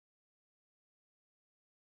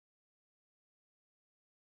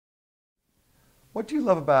What do you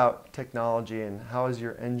love about technology, and how has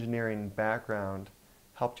your engineering background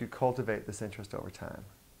helped you cultivate this interest over time?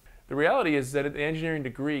 The reality is that the engineering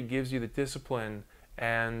degree gives you the discipline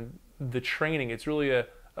and the training. It's really a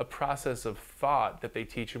process of thought that they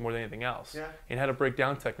teach you more than anything else, Yeah. and how to break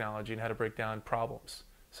down technology and how to break down problems.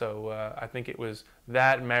 So I think it was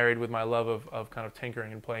that married with my love of kind of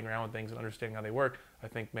tinkering and playing around with things and understanding how they work, I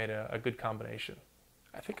think made a good combination.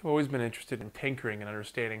 I think I've always been interested in tinkering and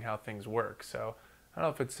understanding how things work. So I don't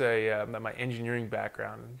know if it's that my engineering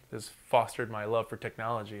background has fostered my love for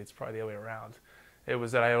technology. It's probably the other way around. It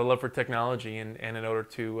was that I had a love for technology, and in order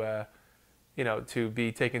to to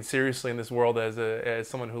be taken seriously in this world as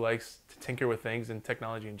someone who likes to tinker with things and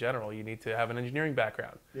technology in general, you need to have an engineering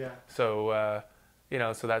background. Yeah. So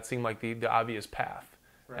so that seemed like the obvious path.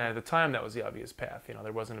 Right. And at the time, that was the obvious path.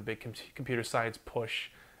 There wasn't a big computer science push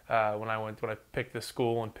when I picked the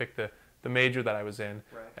school and picked the major that I was in.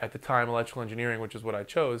 Right. At the time, electrical engineering, which is what I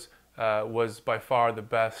chose, was by far the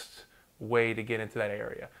best way to get into that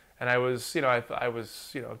area. And I was, I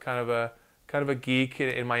was, kind of a geek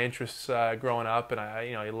in my interests growing up, and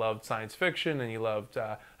I loved science fiction, and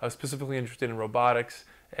I was specifically interested in robotics,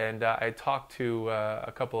 and I talked to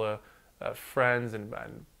a couple of friends and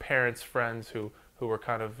parents' friends who were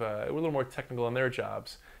kind of were a little more technical in their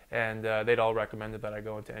jobs, and they'd all recommended that I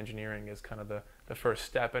go into engineering as kind of the first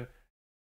step. And